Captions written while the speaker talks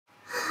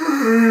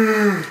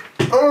Hey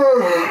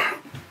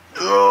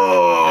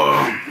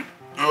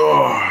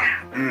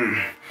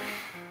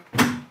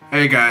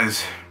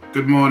guys,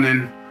 good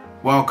morning.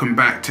 Welcome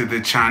back to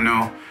the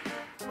channel.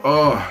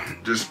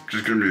 Just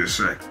give me a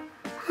sec.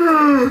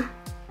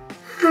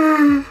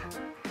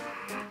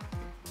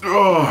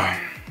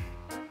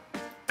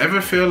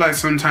 Ever feel like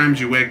sometimes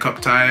you wake up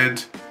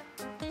tired?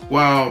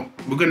 Well,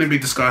 we're going to be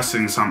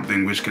discussing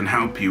something which can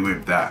help you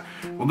with that.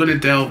 We're going to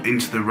delve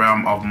into the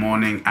realm of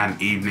morning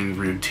and evening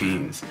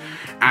routines.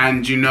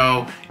 And you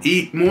know,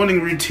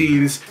 morning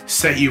routines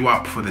set you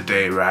up for the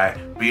day, right?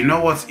 But you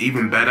know what's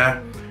even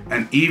better?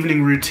 An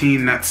evening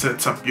routine that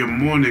sets up your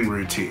morning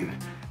routine.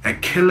 A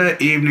killer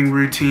evening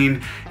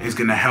routine is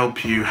going to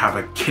help you have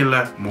a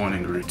killer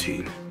morning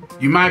routine.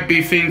 You might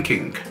be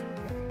thinking,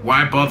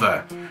 why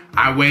bother?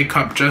 I wake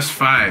up just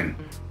fine.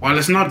 Well,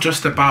 it's not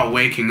just about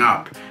waking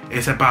up.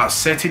 It's about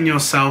setting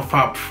yourself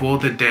up for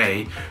the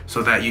day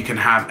so that you can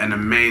have an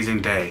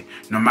amazing day,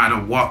 no matter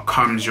what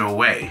comes your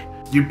way.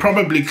 You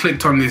probably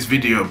clicked on this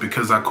video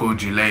because I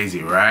called you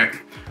lazy, right?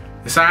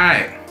 It's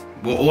alright.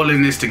 We're all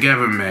in this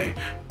together, mate.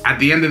 At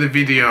the end of the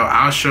video,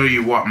 I'll show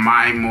you what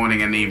my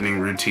morning and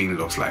evening routine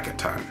looks like at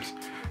times.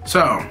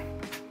 So,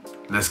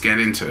 let's get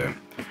into it.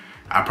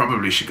 I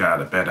probably should get out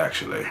of bed,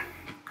 actually.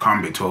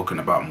 Can't be talking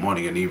about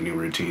morning and evening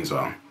routines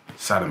while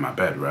sat in my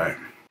bed, right?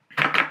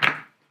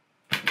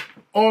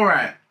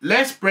 Alright,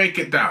 let's break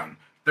it down.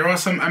 There are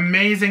some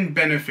amazing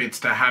benefits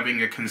to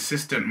having a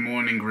consistent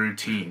morning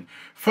routine.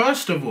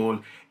 First of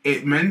all,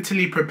 it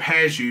mentally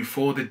prepares you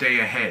for the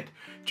day ahead.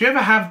 Do you ever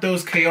have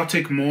those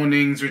chaotic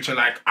mornings which are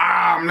like,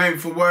 I'm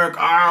late for work,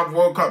 I've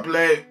woke up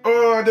late,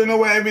 I don't know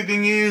where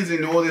everything is,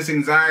 and all this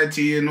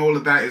anxiety and all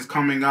of that is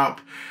coming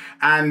up,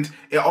 and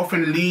it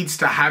often leads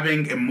to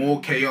having a more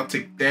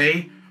chaotic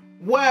day?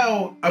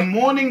 Well, a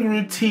morning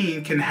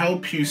routine can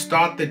help you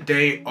start the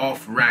day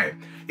off right.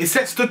 It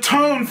sets the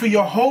tone for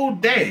your whole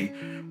day.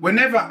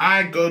 Whenever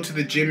I go to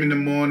the gym in the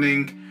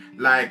morning,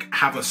 like go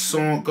to the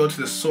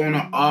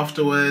sauna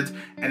afterwards,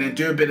 and then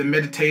do a bit of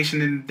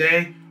meditation in the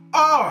day,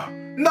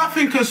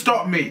 nothing can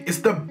stop me. It's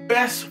the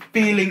best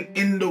feeling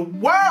in the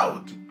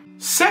world.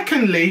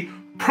 Secondly,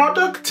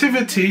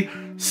 productivity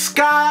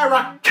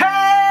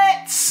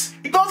skyrockets.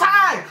 It goes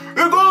high.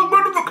 It goes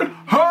motherfucking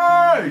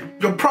high.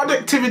 Your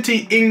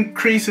productivity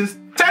increases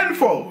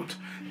tenfold.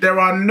 There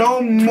are no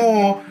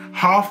more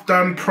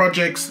half-done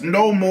projects,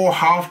 no more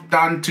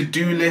half-done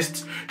to-do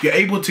lists. You're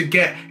able to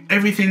get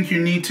everything you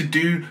need to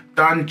do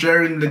done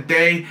during the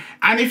day.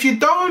 And if you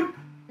don't,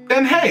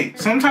 then hey,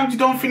 sometimes you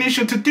don't finish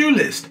your to-do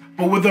list.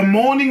 But with a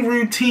morning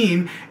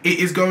routine, it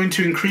is going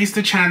to increase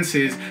the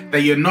chances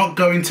that you're not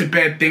going to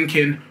bed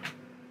thinking,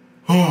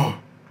 I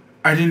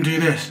didn't do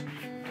this.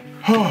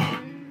 I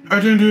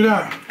didn't do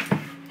that.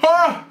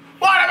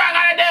 What am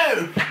I gonna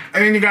do?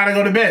 And then you gotta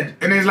go to bed.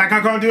 And it's like,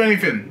 I can't do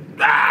anything.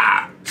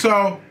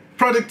 So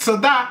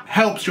that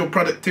helps your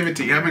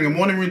productivity. Having a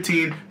morning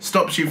routine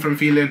stops you from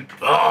feeling,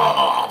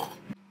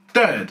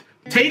 Third,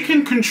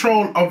 taking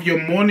control of your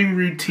morning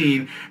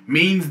routine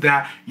means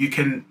that you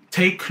can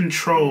take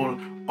control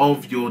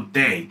of your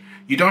day.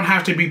 You don't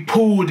have to be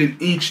pulled in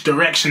each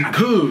direction like,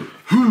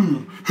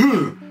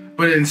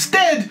 but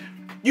instead,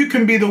 you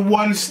can be the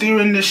one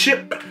steering the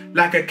ship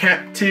like a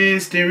captain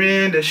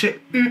steering the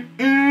ship.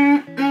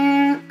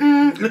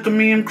 Look at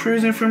me, I'm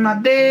cruising through my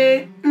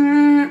day.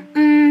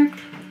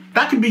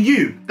 That could be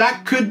you.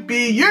 That could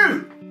be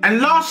you. And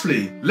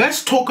lastly,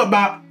 let's talk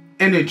about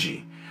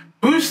energy.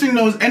 Boosting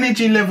those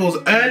energy levels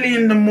early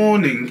in the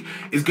morning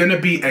is going to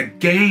be a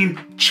game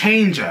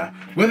changer.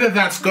 Whether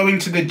that's going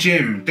to the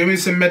gym, doing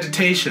some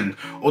meditation,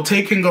 or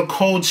taking a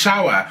cold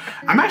shower.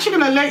 I'm actually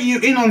going to let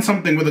you in on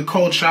something with a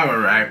cold shower,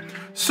 right?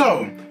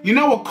 So, you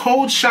know a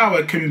cold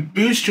shower can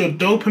boost your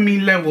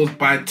dopamine levels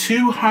by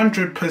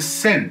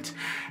 200%.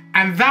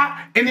 And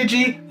that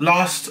energy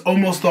lasts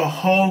almost the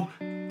whole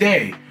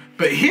day.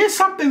 But here's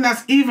something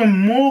that's even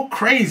more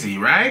crazy,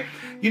 right?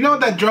 You know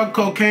that drug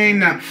cocaine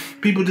that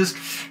people just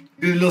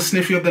do a little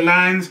sniffy of the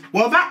lines?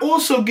 Well, that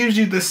also gives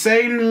you the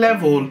same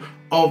level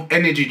of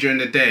energy during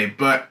the day.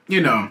 But,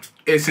 you know,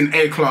 it's an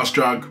A-class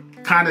drug,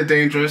 kind of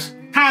dangerous,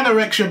 kind of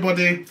wrecks your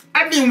body.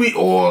 I mean, we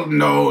all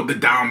know the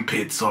down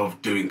pits of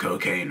doing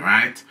cocaine,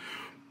 right?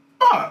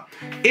 But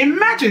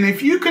imagine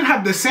if you could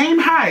have the same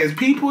high as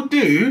people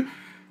do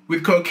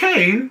with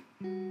cocaine,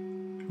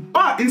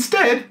 but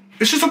instead,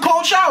 it's just a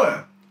cold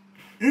shower.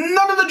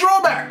 None of the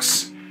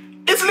drawbacks.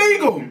 It's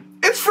legal.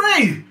 It's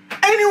free.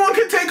 Anyone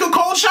can take a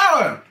cold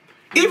shower.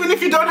 Even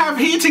if you don't have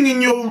heating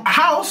in your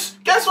house,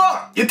 guess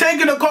what? You're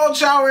taking a cold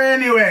shower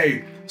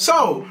anyway.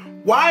 So,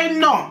 why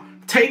not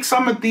take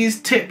some of these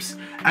tips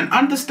and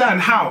understand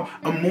how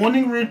a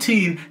morning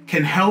routine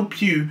can help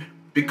you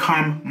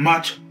become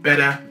much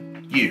better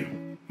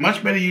you.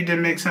 Much better you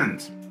didn't make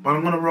sense, but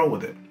I'm going to roll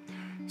with it.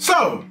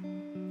 So,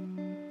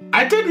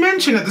 I did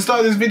mention at the start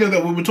of this video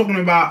that we were talking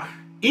about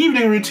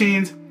evening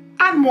routines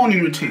and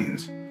morning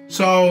routines.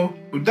 So,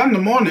 we've done the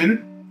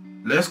morning,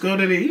 let's go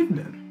to the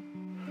evening.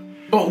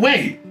 But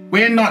wait,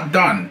 we're not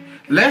done.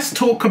 let's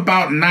talk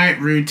about night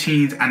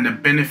routines and the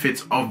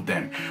benefits of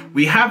them.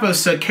 We have a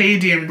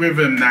circadian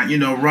rhythm that, you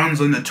know,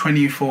 runs on the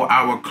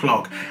 24-hour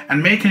clock,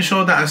 and making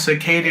sure that a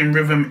circadian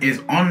rhythm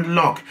is on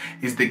lock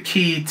is the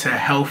key to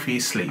healthy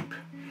sleep.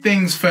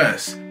 Things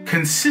first,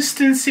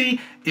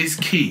 consistency is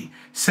key.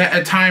 Set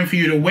a time for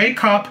you to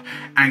wake up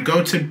and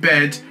go to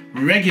bed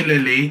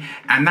regularly,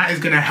 and that is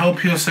going to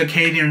help your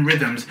circadian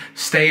rhythms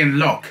stay in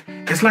lock.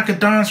 It's like a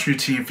dance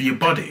routine for your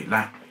body,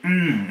 like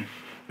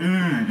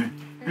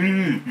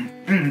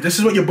this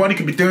is what your body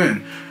could be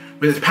doing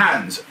with its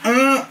patterns.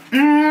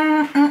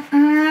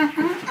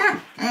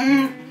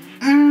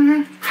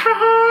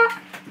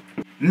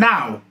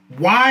 Now,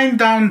 wind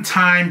down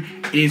time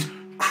is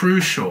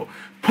crucial.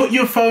 Put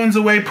your phones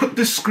away, put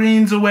the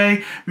screens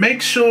away.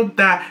 Make sure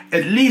that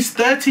at least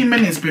 30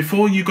 minutes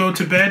before you go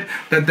to bed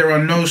that there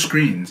are no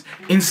screens.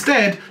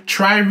 Instead,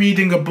 try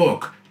reading a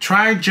book,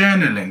 try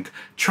journaling,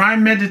 try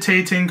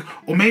meditating,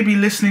 or maybe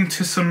listening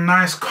to some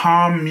nice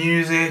calm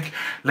music,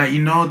 like,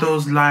 you know,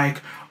 those like,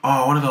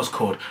 oh, what are those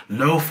called?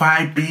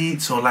 Lo-fi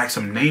beats, or like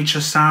some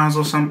nature sounds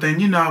or something,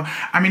 you know.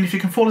 I mean, if you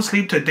can fall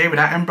asleep to a David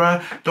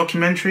Attenborough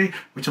documentary,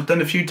 which I've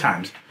done a few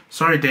times.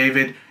 Sorry,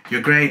 David,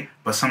 you're great,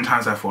 but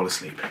sometimes I fall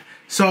asleep.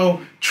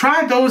 So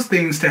try those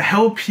things to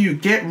help you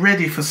get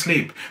ready for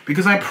sleep,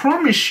 because I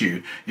promise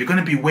you, you're going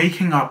to be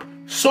waking up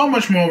so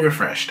much more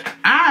refreshed,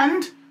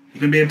 and you're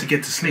going to be able to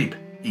get to sleep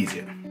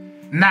easier.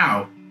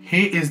 Now,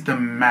 here is the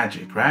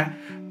magic, right?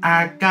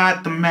 I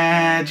got the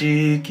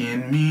magic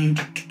in me.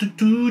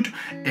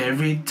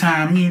 Every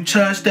time you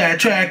touch that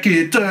track,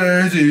 it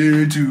turns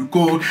into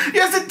gold.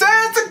 Yes, it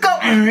turns to gold.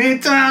 Every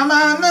time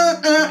I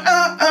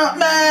know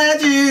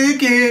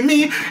magic in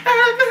me.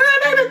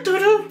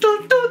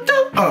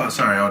 Oh,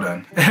 sorry, hold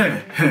on.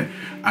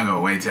 I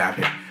got way too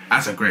happy.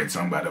 That's a great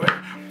song, by the way.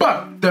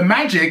 But the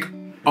magic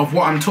of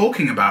what I'm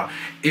talking about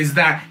is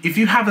that if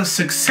you have a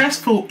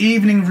successful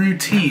evening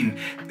routine,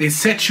 it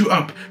sets you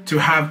up to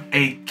have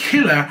a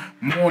killer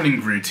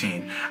morning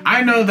routine.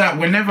 I know that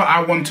whenever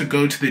I want to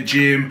go to the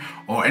gym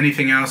or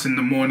anything else in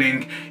the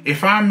morning,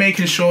 if I'm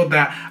making sure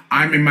that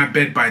I'm in my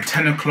bed by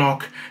 10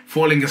 o'clock,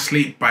 falling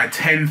asleep by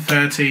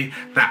 10:30,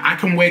 that I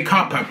can wake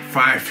up at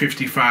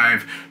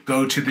 5:55,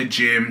 go to the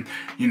gym,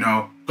 you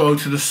know, go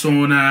to the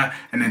sauna,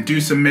 and then do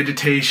some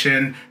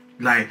meditation,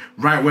 like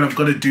write what I've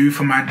got to do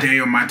for my day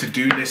on my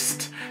to-do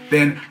list,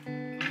 then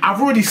I've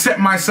already set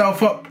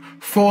myself up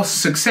for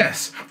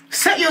success.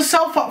 Set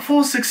yourself up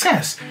for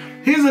success.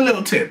 Here's a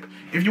little tip.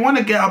 If you want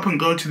to get up and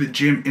go to the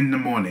gym in the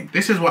morning,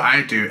 this is what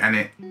I do, and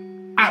it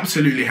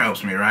absolutely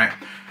helps me, right?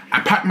 I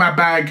pack my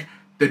bag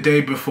the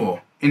day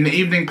before. In the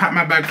evening, pack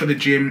my bag for the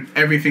gym.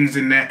 Everything's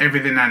in there,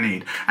 everything I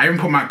need. I even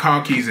put my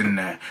car keys in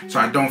there so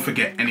I don't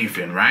forget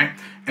anything, right?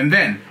 And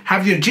then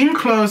have your gym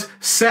clothes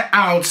set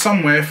out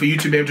somewhere for you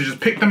to be able to just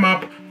pick them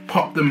up,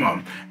 pop them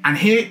on. And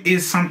here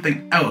is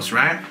something else,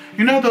 right?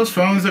 You know those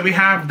phones that we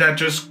have that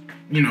just,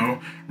 you know,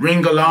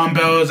 ring alarm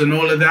bells and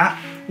all of that?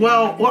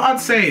 Well, what I'd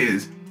say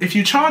is, if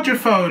you charge your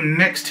phone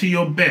next to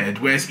your bed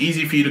where it's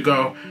easy for you to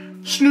go,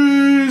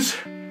 snooze,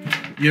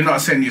 you're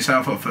not setting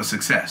yourself up for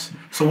success.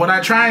 So what I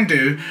try and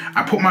do,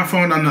 I put my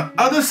phone on the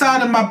other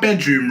side of my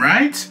bedroom,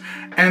 right?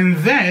 And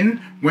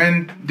then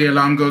when the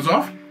alarm goes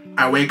off,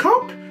 I wake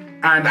up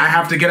and I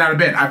have to get out of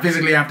bed. I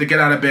physically have to get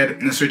out of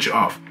bed and switch it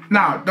off.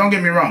 Now, don't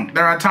get me wrong.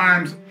 There are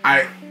times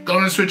I go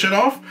and switch it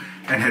off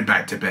and head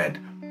back to bed.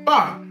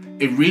 But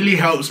it really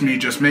helps me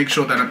just make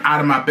sure that I'm out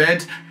of my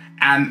bed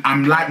and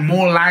I'm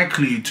more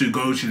likely to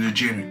go to the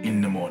gym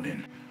in the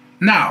morning.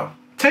 Now,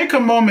 take a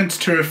moment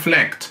to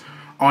reflect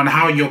on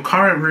how your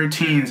current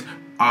routines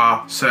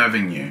are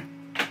serving you.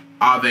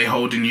 Are they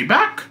holding you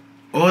back?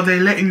 Or are they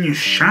letting you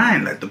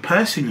shine like the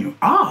person you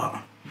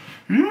are?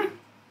 I'm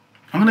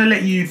gonna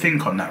let you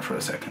think on that for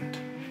a second.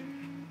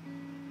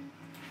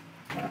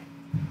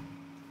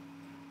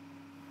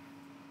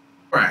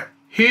 Right,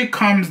 here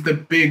comes the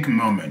big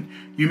moment.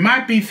 You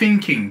might be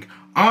thinking,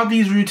 are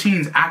these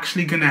routines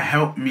actually gonna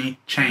help me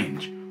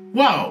change?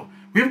 Well,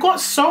 we've got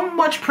so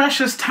much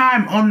precious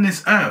time on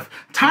this earth.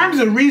 Time's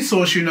a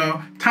resource, you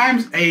know.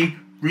 Time's a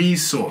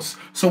resource.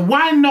 So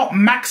why not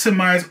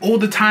maximize all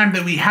the time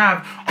that we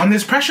have on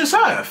this precious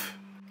earth?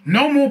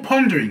 No more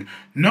pondering,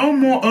 no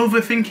more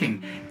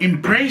overthinking.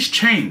 Embrace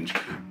change.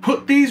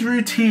 Put these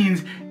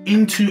routines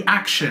into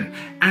action.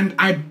 And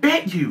I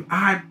bet you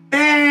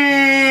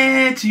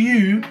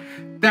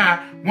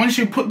that once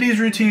you put these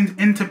routines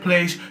into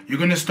place, you're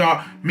gonna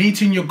start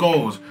meeting your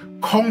goals,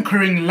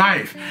 conquering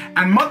life,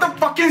 and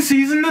motherfucking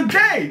seizing the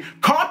day.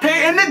 Carpe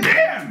in the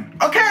diem,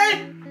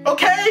 okay?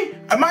 Okay?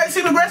 I might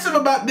seem aggressive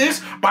about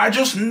this, but I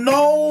just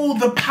know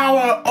the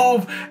power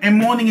of a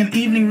morning and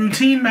evening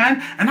routine,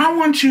 man, and I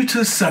want you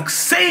to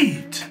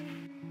succeed.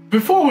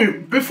 Before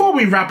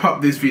we wrap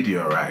up this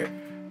video, right?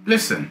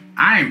 Listen,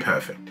 I ain't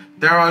perfect.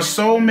 There are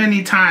so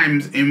many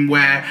times in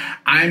where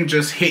I'm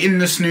just hitting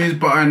the snooze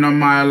button on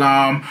my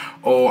alarm,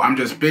 or I'm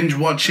just binge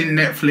watching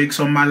Netflix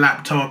on my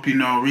laptop. You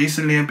know,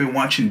 recently I've been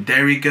watching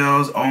Derry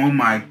Girls. Oh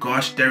my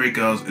gosh, Derry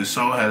Girls is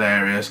so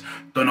hilarious.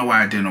 Don't know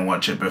why I didn't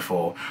watch it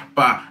before.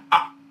 But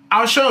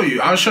I'll show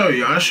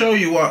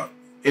you what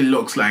it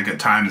looks like at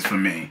times for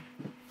me.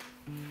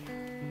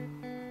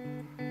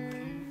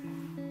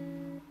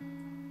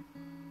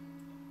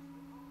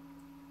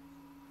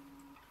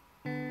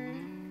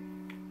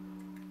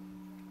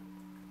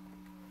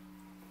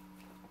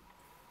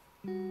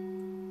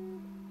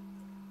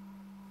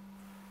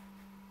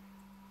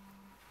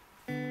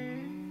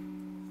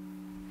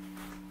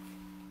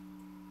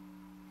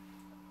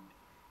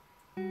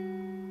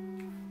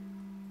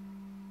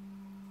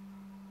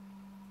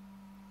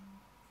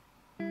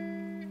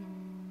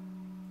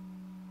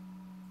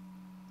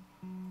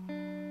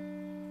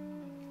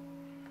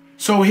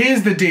 So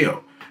here's the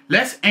deal.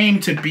 Let's aim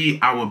to be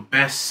our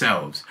best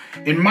selves.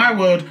 In my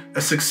world, a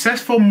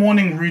successful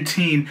morning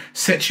routine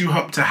sets you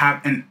up to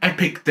have an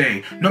epic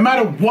day, no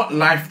matter what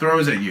life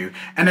throws at you.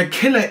 And a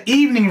killer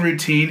evening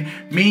routine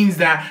means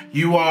that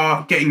you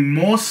are getting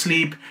more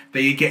sleep,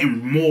 that you're getting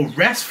more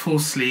restful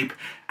sleep,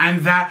 and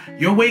that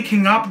you're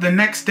waking up the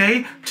next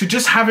day to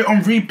just have it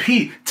on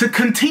repeat, to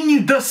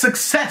continue the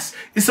success.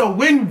 It's a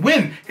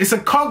win-win. It's a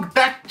cog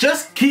that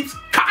just keeps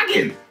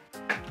cogging.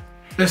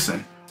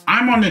 Listen,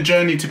 I'm on a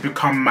journey to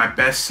become my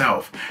best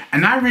self,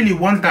 and I really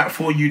want that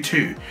for you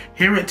too.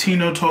 Here at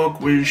Tino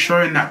Talk, we're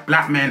ensuring that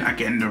black men are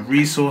getting the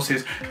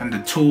resources and the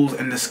tools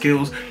and the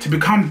skills to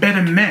become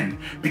better men.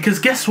 Because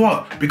guess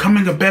what?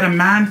 Becoming a better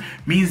man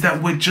means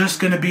that we're just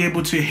going to be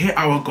able to hit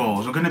our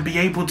goals. We're going to be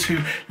able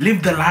to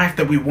live the life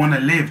that we want to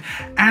live.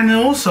 And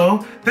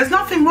also, there's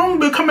nothing wrong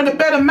with becoming a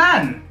better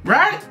man,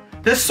 right?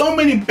 There's so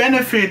many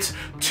benefits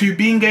to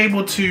being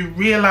able to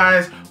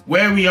realize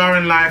where we are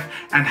in life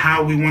and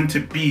how we want to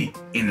be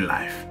in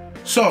life.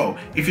 So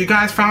if you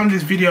guys found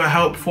this video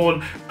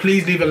helpful,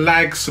 please leave a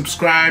like,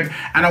 subscribe,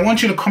 and I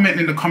want you to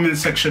comment in the comment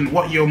section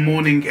what your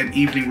morning and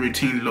evening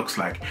routine looks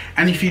like.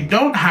 And if you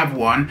don't have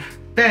one,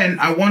 then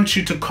I want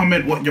you to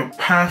comment what your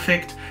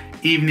perfect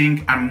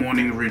evening and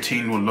morning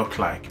routine will look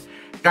like.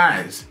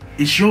 Guys,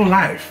 it's your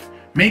life.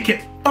 Make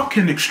it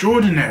fucking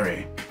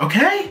extraordinary,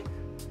 okay?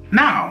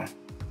 Now,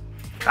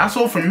 that's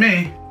all from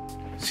me.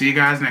 See you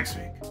guys next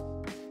week.